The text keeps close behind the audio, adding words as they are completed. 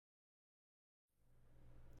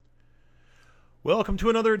Welcome to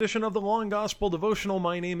another edition of the Long Gospel Devotional.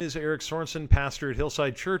 My name is Eric Sorensen, pastor at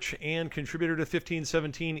Hillside Church and contributor to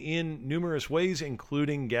 1517 in numerous ways,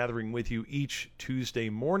 including gathering with you each Tuesday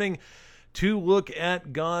morning to look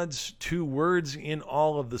at God's two words in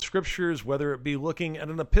all of the scriptures, whether it be looking at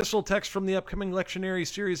an epistle text from the upcoming lectionary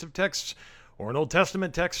series of texts, or an Old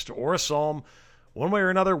Testament text, or a psalm. One way or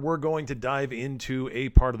another, we're going to dive into a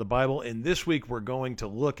part of the Bible, and this week we're going to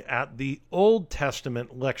look at the Old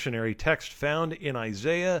Testament lectionary text found in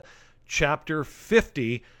Isaiah chapter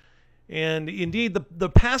 50. And indeed, the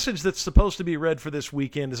passage that's supposed to be read for this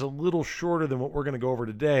weekend is a little shorter than what we're going to go over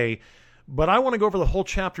today, but I want to go over the whole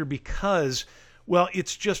chapter because, well,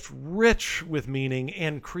 it's just rich with meaning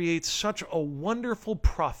and creates such a wonderful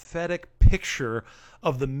prophetic picture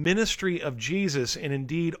of the ministry of Jesus and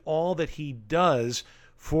indeed all that he does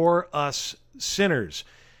for us sinners.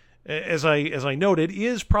 As I noted,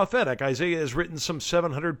 is prophetic. Isaiah is written some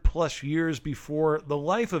 700 plus years before the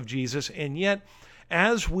life of Jesus, and yet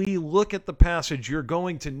as we look at the passage, you're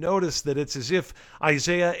going to notice that it's as if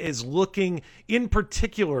Isaiah is looking in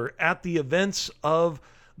particular at the events of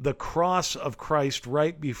the cross of Christ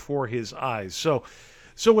right before his eyes.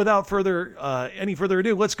 So without any further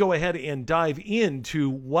ado, let's go ahead and dive into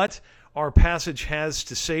what our passage has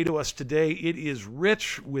to say to us today. It is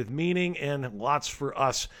rich with meaning and lots for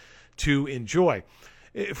us to enjoy.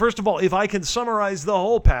 First of all, if I can summarize the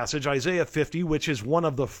whole passage, Isaiah 50, which is one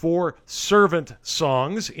of the four servant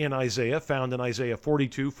songs in Isaiah, found in Isaiah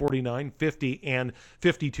 42, 49, 50, and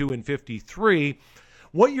 52 and 53,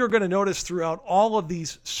 what you're going to notice throughout all of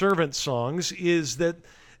these servant songs is that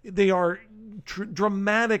they are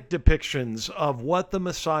dramatic depictions of what the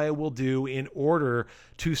Messiah will do in order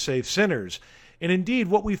to save sinners. And indeed,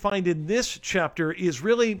 what we find in this chapter is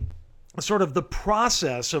really sort of the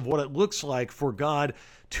process of what it looks like for God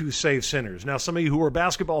to save sinners. Now, some of you who are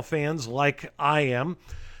basketball fans, like I am,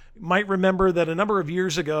 might remember that a number of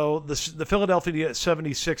years ago, the Philadelphia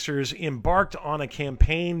 76ers embarked on a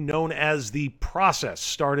campaign known as The Process,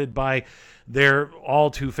 started by their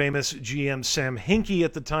all too famous GM Sam Hinkie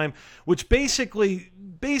at the time, which basically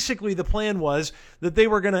the plan was that they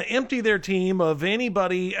were going to empty their team of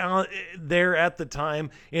anybody out there at the time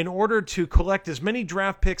in order to collect as many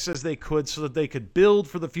draft picks as they could so that they could build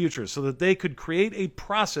for the future, so that they could create a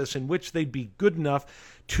process in which they'd be good enough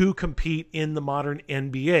to compete in the modern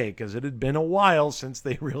NBA, because it had been a while since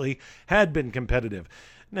they really had been competitive.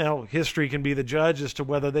 Now, history can be the judge as to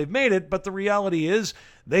whether they've made it, but the reality is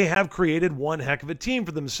they have created one heck of a team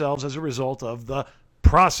for themselves as a result of the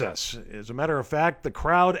process. As a matter of fact, the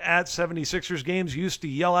crowd at 76ers games used to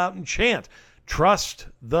yell out and chant, "Trust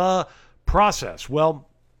the process." Well,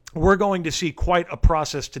 we're going to see quite a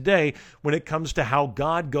process today when it comes to how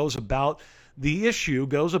God goes about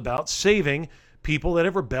saving people that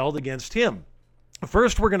have rebelled against him.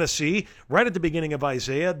 First, we're going to see right at the beginning of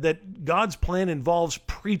Isaiah that God's plan involves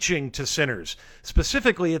preaching to sinners,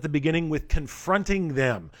 specifically at the beginning with confronting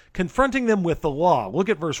them with the law. Look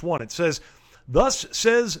at verse 1. It says, "Thus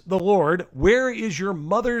says the Lord, where is your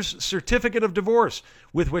mother's certificate of divorce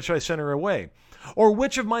with which I sent her away? Or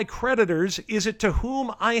which of my creditors is it to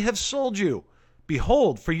whom I have sold you?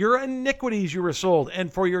 Behold, for your iniquities you were sold,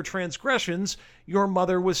 and for your transgressions your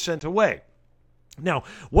mother was sent away." Now,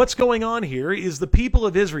 what's going on here is the people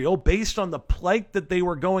of Israel, based on the plight that they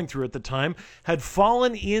were going through at the time, had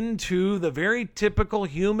fallen into the very typical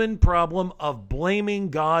human problem of blaming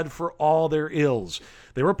God for all their ills.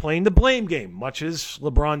 They were playing the blame game, much as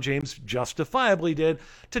LeBron James justifiably did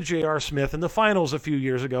to J.R. Smith in the finals a few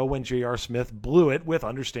years ago when J.R. Smith blew it with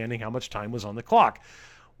understanding how much time was on the clock.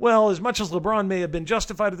 Well, as much as LeBron may have been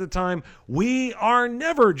justified at the time, we are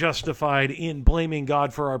never justified in blaming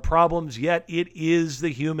God for our problems, yet it is the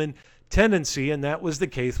human tendency, and that was the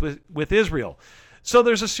case with Israel. So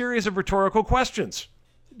there's a series of rhetorical questions.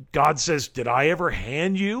 God says, did I ever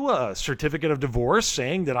hand you a certificate of divorce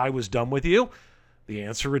saying that I was done with you? The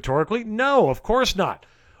answer rhetorically, no, of course not.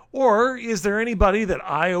 Or is there anybody that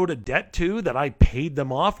I owed a debt to that I paid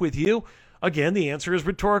them off with you? Again, the answer is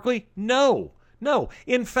rhetorically, no. No,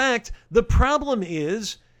 in fact, the problem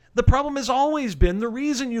has always been, the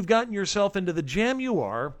reason you've gotten yourself into the jam you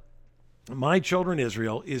are, my children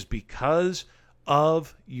Israel, is because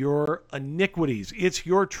of your iniquities. It's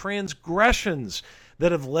your transgressions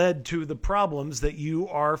that have led to the problems that you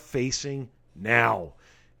are facing now.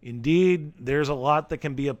 Indeed, there's a lot that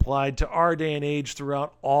can be applied to our day and age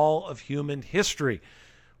throughout all of human history.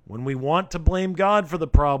 When we want to blame God for the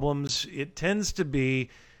problems, it tends to be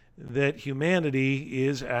that humanity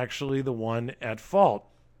is actually the one at fault.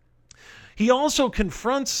 He also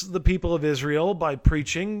confronts the people of Israel by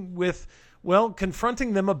preaching with Well,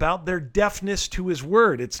 confronting them about their deafness to his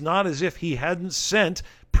word. It's not as if he hadn't sent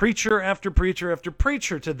preacher after preacher after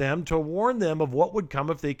preacher to them to warn them of what would come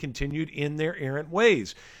if they continued in their errant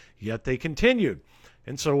ways. Yet they continued.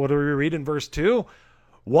 And so what do we read in verse 2?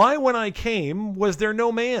 Why when I came was there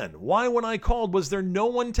no man? Why when I called was there no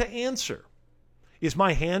one to answer? Is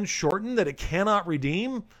my hand shortened that it cannot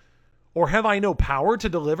redeem? Or have I no power to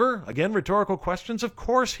deliver? Again, rhetorical questions. Of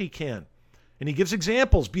course he can. And he gives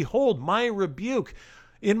examples. Behold, my rebuke.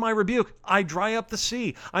 In my rebuke, I dry up the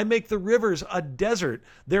sea. I make the rivers a desert.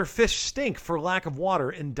 Their fish stink for lack of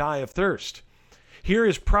water and die of thirst. Here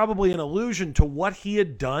is probably an allusion to what he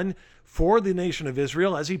had done for the nation of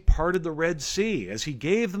Israel as he parted the Red Sea, as he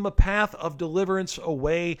gave them a path of deliverance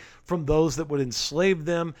away from those that would enslave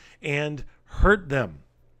them and hurt them.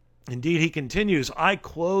 Indeed, he continues, I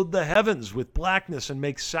clothe the heavens with blackness and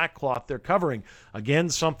make sackcloth their covering. Again,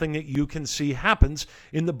 something that you can see happens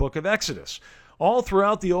in the book of Exodus. All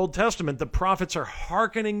throughout the Old Testament, the prophets are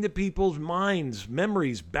hearkening the people's minds,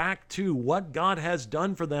 memories back to what God has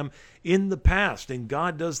done for them in the past. And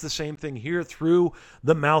God does the same thing here through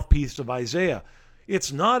the mouthpiece of Isaiah.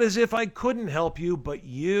 It's not as if I couldn't help you, but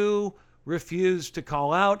you refuse to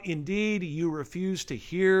call out. Indeed, you refuse to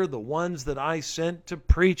hear the ones that I sent to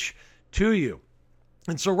preach to you.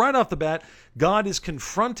 And so right off the bat, God is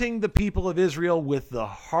confronting the people of Israel with the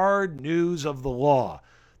hard news of the law.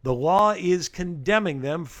 The law is condemning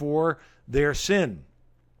them for their sin.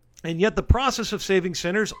 And yet the process of saving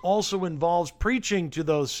sinners also involves preaching to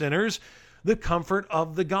those sinners the comfort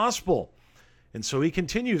of the gospel. And so he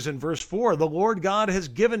continues in verse 4, the Lord God has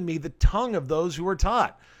given me the tongue of those who are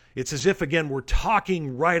taught. It's as if, again, we're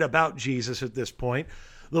talking right about Jesus at this point.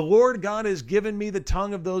 The Lord God has given me the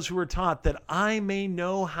tongue of those who are taught, that I may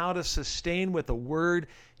know how to sustain with a word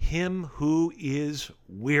him who is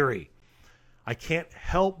weary. I can't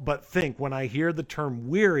help but think when I hear the term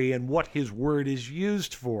weary and what his word is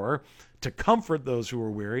used for, to comfort those who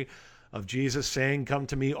are weary, of Jesus saying, come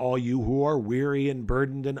to me, all you who are weary and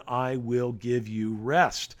burdened, and I will give you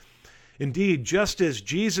rest. Indeed, just as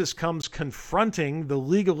Jesus comes confronting the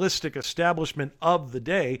legalistic establishment of the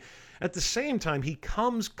day, at the same time, he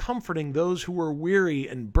comes comforting those who are weary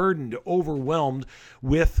and burdened, overwhelmed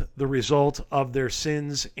with the result of their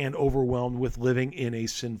sins and overwhelmed with living in a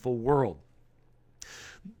sinful world.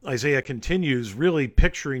 Isaiah continues really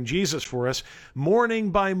picturing Jesus for us.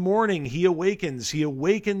 Morning by morning he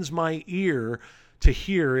awakens my ear to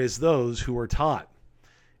hear as those who are taught.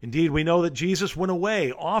 Indeed, we know that Jesus went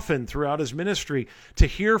away often throughout his ministry to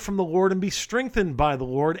hear from the Lord and be strengthened by the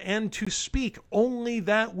Lord and to speak only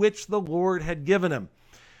that which the Lord had given him.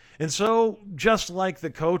 And so, just like the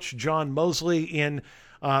coach John Mosley in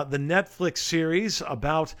the Netflix series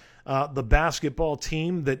about the basketball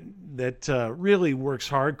team that really works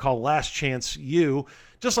hard called Last Chance U,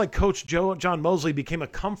 just like Coach John Mosley became a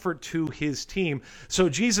comfort to his team. So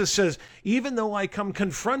Jesus says, even though I come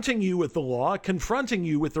confronting you with the law, confronting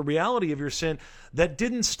you with the reality of your sin, that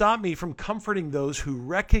didn't stop me from comforting those who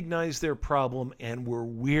recognized their problem and were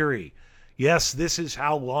weary. Yes, this is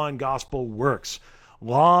how law and gospel works.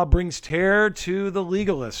 Law brings terror to the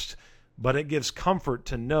legalist, but it gives comfort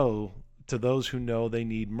to those who know they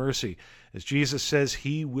need mercy. As Jesus says,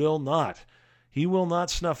 he will not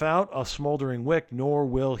snuff out a smoldering wick, nor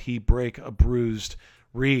will he break a bruised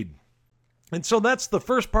reed. And so that's the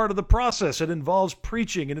first part of the process. It involves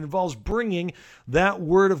preaching. It involves bringing that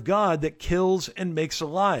word of God that kills and makes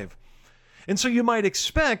alive. And so you might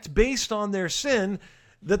expect, based on their sin,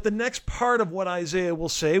 that the next part of what Isaiah will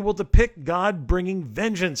say will depict God bringing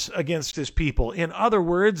vengeance against his people. In other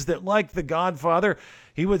words, that like the Godfather,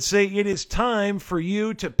 he would say, it is time for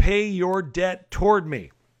you to pay your debt toward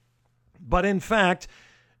me. But in fact,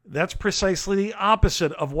 that's precisely the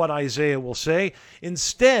opposite of what Isaiah will say.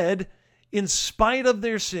 Instead, in spite of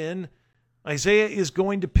their sin, Isaiah is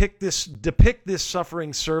going to depict this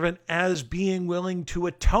suffering servant as being willing to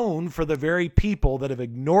atone for the very people that have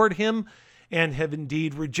ignored him and have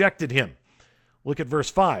indeed rejected him. Look at verse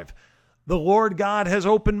 5. The Lord God has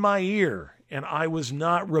opened my ear, and I was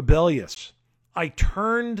not rebellious. I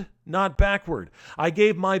turned not backward. I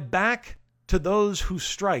gave my back to those who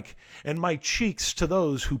strike, and my cheeks to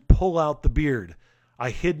those who pull out the beard. I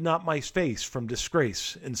hid not my face from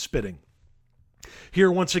disgrace and spitting.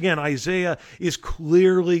 Here, once again, Isaiah is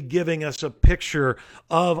clearly giving us a picture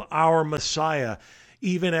of our Messiah,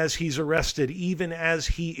 even as he's arrested, even as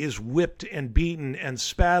he is whipped and beaten and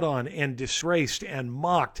spat on and disgraced and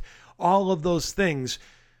mocked. All of those things,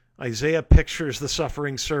 Isaiah pictures the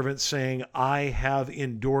suffering servant saying, I have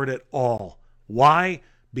endured it all. Why?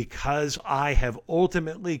 Because I have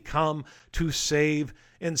ultimately come to save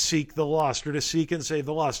and seek the lost, or to seek and save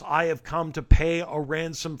the lost. I have come to pay a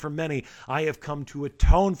ransom for many. I have come to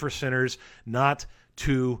atone for sinners, not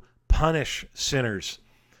to punish sinners.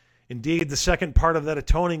 Indeed, the second part of that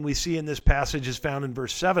atoning we see in this passage is found in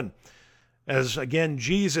verse 7. As again,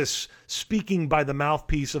 Jesus, speaking by the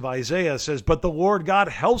mouthpiece of Isaiah, says, "But the Lord God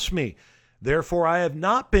helps me. Therefore I have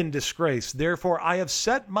not been disgraced. Therefore I have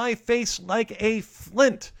set my face like a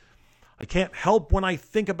flint." I can't help when I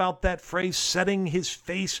think about that phrase, setting his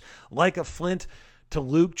face like a flint, to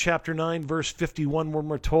Luke chapter 9, verse 51, when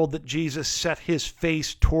we're told that Jesus set his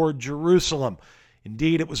face toward Jerusalem.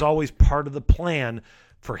 Indeed, it was always part of the plan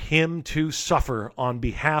for him to suffer on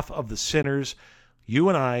behalf of the sinners, you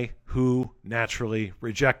and I, who naturally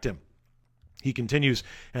reject him. He continues,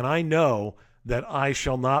 "And I know that I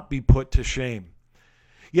shall not be put to shame."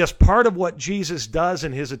 Yes, part of what Jesus does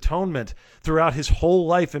in his atonement throughout his whole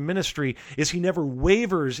life and ministry is he never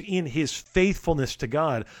wavers in his faithfulness to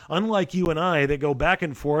God. Unlike you and I that go back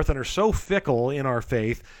and forth and are so fickle in our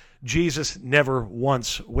faith, Jesus never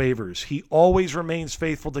once wavers. He always remains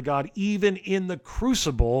faithful to God, even in the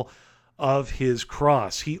crucible of his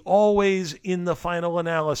cross. He always, in the final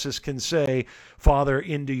analysis, can say, "Father,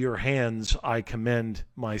 into your hands I commend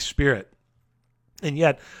my spirit." And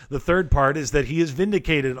yet, the third part is that he is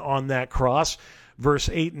vindicated on that cross. Verse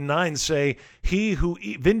 8 and 9 say, "He who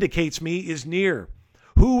vindicates me is near.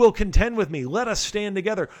 Who will contend with me? Let us stand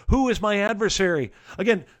together. Who is my adversary?"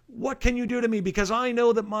 Again, what can you do to me? Because I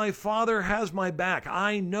know that my Father has my back.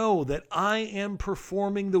 I know that I am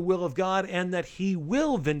performing the will of God and that he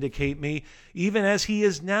will vindicate me, even as he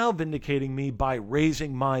is now vindicating me by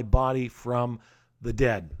raising my body from the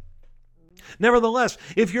dead. Nevertheless,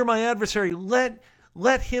 if you're my adversary,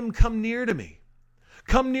 let him come near to me.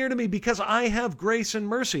 Come near to me because I have grace and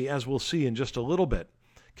mercy, as we'll see in just a little bit.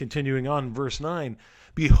 Continuing on, verse 9,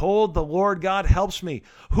 "Behold, the Lord God helps me.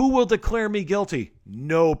 Who will declare me guilty?"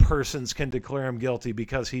 No persons can declare him guilty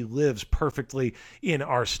because he lives perfectly in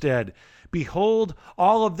our stead. "Behold,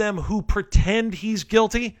 all of them who pretend he's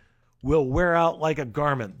guilty will wear out like a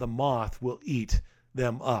garment. The moth will eat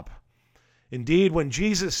them up." Indeed, when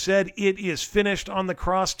Jesus said, "It is finished" on the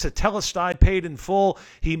cross, tetelestai, paid in full,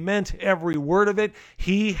 he meant every word of it.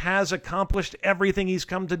 He has accomplished everything he's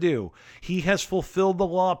come to do. He has fulfilled the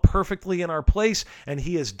law perfectly in our place, and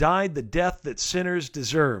he has died the death that sinners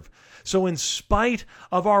deserve. So in spite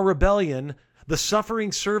of our rebellion, the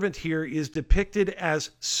suffering servant here is depicted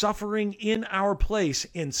as suffering in our place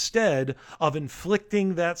instead of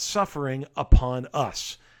inflicting that suffering upon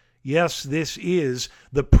us. Yes, this is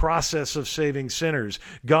the process of saving sinners.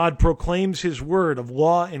 God proclaims his word of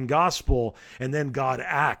law and gospel, and then God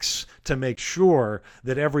acts to make sure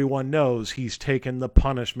that everyone knows he's taken the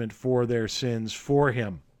punishment for their sins for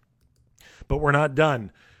him. But we're not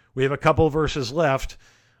done. We have a couple verses left.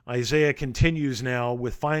 Isaiah continues now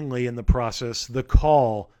with, finally in the process, the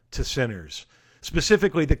call to sinners.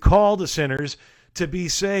 Specifically, the call to sinners to be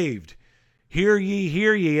saved. Hear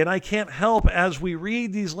ye, and I can't help, as we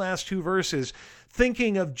read these last two verses,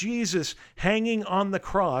 thinking of Jesus hanging on the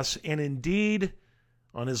cross, and indeed,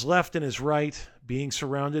 on his left and his right, being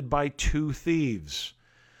surrounded by two thieves.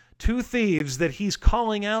 Two thieves that he's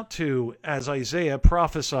calling out to, as Isaiah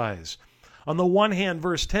prophesies. On the one hand,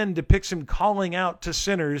 verse 10 depicts him calling out to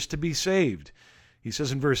sinners to be saved. He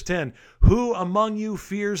says in verse 10, "Who among you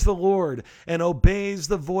fears the Lord and obeys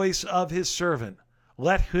the voice of his servant?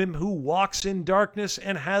 Let him who walks in darkness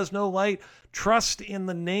and has no light trust in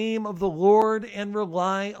the name of the Lord and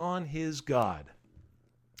rely on his God."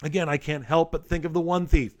 Again, I can't help but think of the one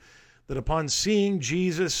thief that upon seeing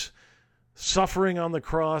Jesus suffering on the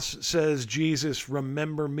cross says, "Jesus,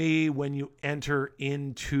 remember me when you enter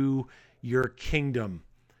into your kingdom."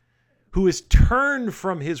 Who is turned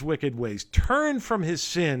from his wicked ways, turned from his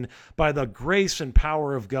sin by the grace and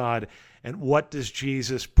power of God. And what does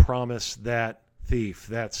Jesus promise that thief,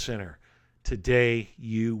 that sinner? "Today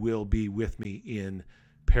you will be with me in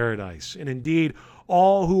paradise." And indeed,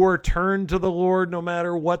 all who are turned to the Lord, no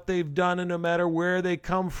matter what they've done and no matter where they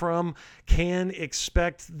come from, can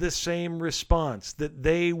expect the same response, that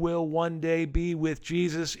they will one day be with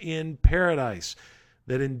Jesus in paradise,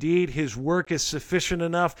 that indeed his work is sufficient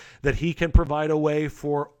enough that he can provide a way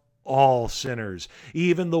for all sinners,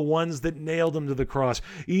 even the ones that nailed him to the cross,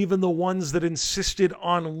 even the ones that insisted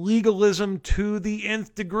on legalism to the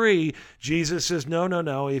nth degree. Jesus says,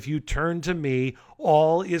 no, if you turn to me,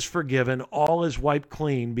 all is forgiven, all is wiped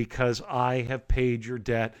clean, because I have paid your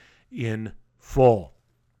debt in full.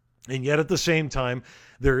 And yet at the same time,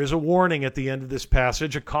 there is a warning at the end of this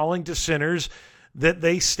passage, a calling to sinners that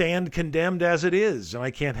they stand condemned as it is. And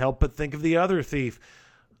I can't help but think of the other thief,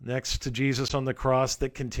 next to Jesus on the cross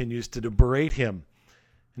that continues to berate him.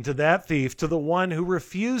 And to that thief, to the one who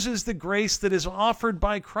refuses the grace that is offered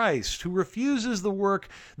by Christ, who refuses the work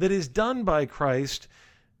that is done by Christ,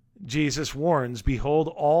 Jesus warns, "Behold,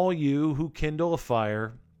 all you who kindle a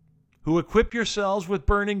fire, who equip yourselves with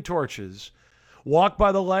burning torches, walk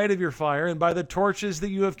by the light of your fire and by the torches that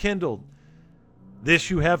you have kindled. This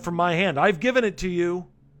you have from my hand. I've given it to you.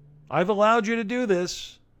 I've allowed you to do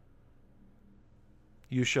this.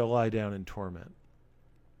 You shall lie down in torment."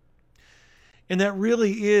 And that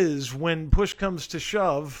really is, when push comes to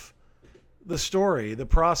shove, the story, the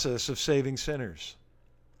process of saving sinners.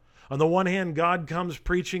 On the one hand, God comes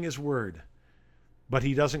preaching his word, but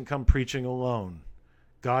he doesn't come preaching alone.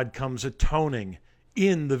 God comes atoning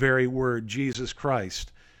in the very word, Jesus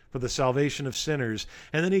Christ, for the salvation of sinners.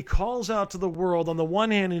 And then he calls out to the world on the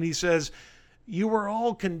one hand, and he says, "You are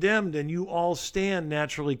all condemned, and you all stand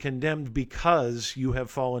naturally condemned because you have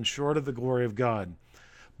fallen short of the glory of God.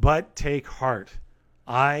 But take heart,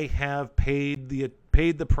 I have paid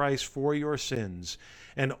the price for your sins,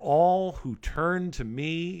 and all who turn to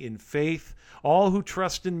me in faith, all who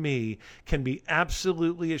trust in me, can be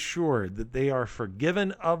absolutely assured that they are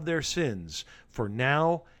forgiven of their sins for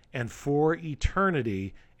now and for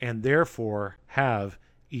eternity, and therefore have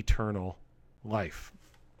eternal life."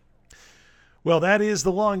 Well, that is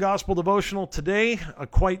the Law and Gospel devotional today, a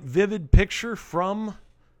quite vivid picture from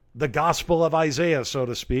the Gospel of Isaiah, so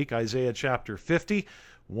to speak, Isaiah chapter 50,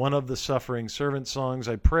 one of the suffering servant songs.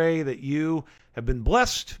 I pray that you have been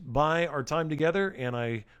blessed by our time together, and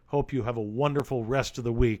I hope you have a wonderful rest of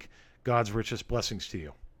the week. God's richest blessings to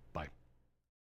you.